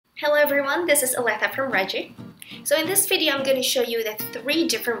Hello everyone, this is Aletha from Ragic. So in this video, I'm going to show you the 3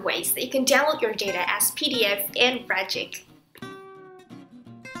 different ways that you can download your data as PDF in Ragic.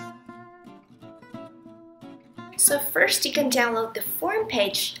 So first, you can download the form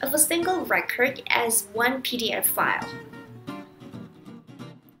page of a single record as one PDF file.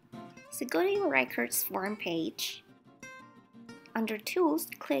 So go to your records form page. Under Tools,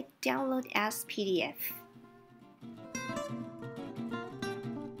 click Download as PDF.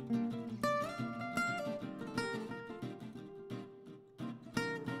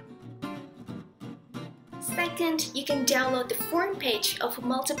 Second, you can download the form page of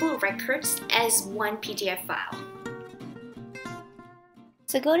multiple records as one PDF file.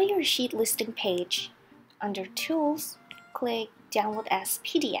 So go to your sheet listing page. Under Tools, click Download as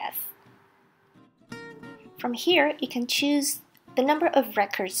PDF. From here, you can choose the number of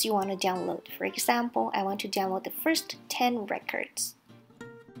records you want to download. For example, I want to download the first 10 records.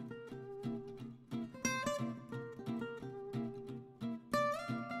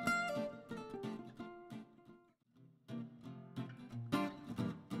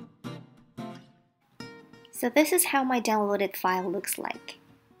 So this is how my downloaded file looks like.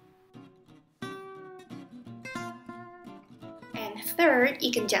 And third,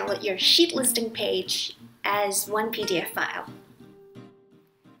 you can download your sheet listing page as one PDF file.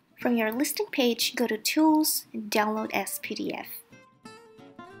 From your listing page, go to Tools and Download as PDF.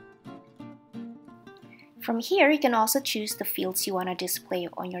 From here, you can also choose the fields you want to display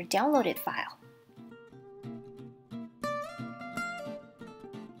on your downloaded file.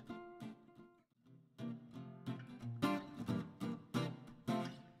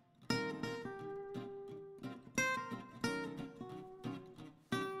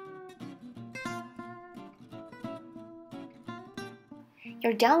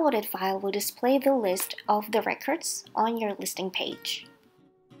 Your downloaded file will display the list of the records on your listing page.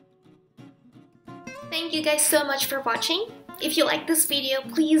 Thank you guys so much for watching. If you like this video,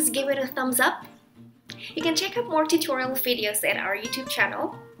 please give it a thumbs up. You can check out more tutorial videos at our YouTube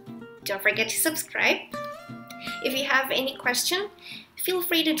channel. Don't forget to subscribe. If you have any question, feel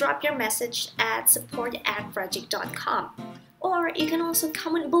free to drop your message at support@ragic.com, or you can also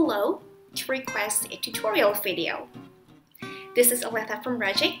comment below to request a tutorial video. This is Aletha from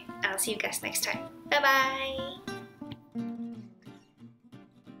Ragic. I'll see you guys next time. Bye bye!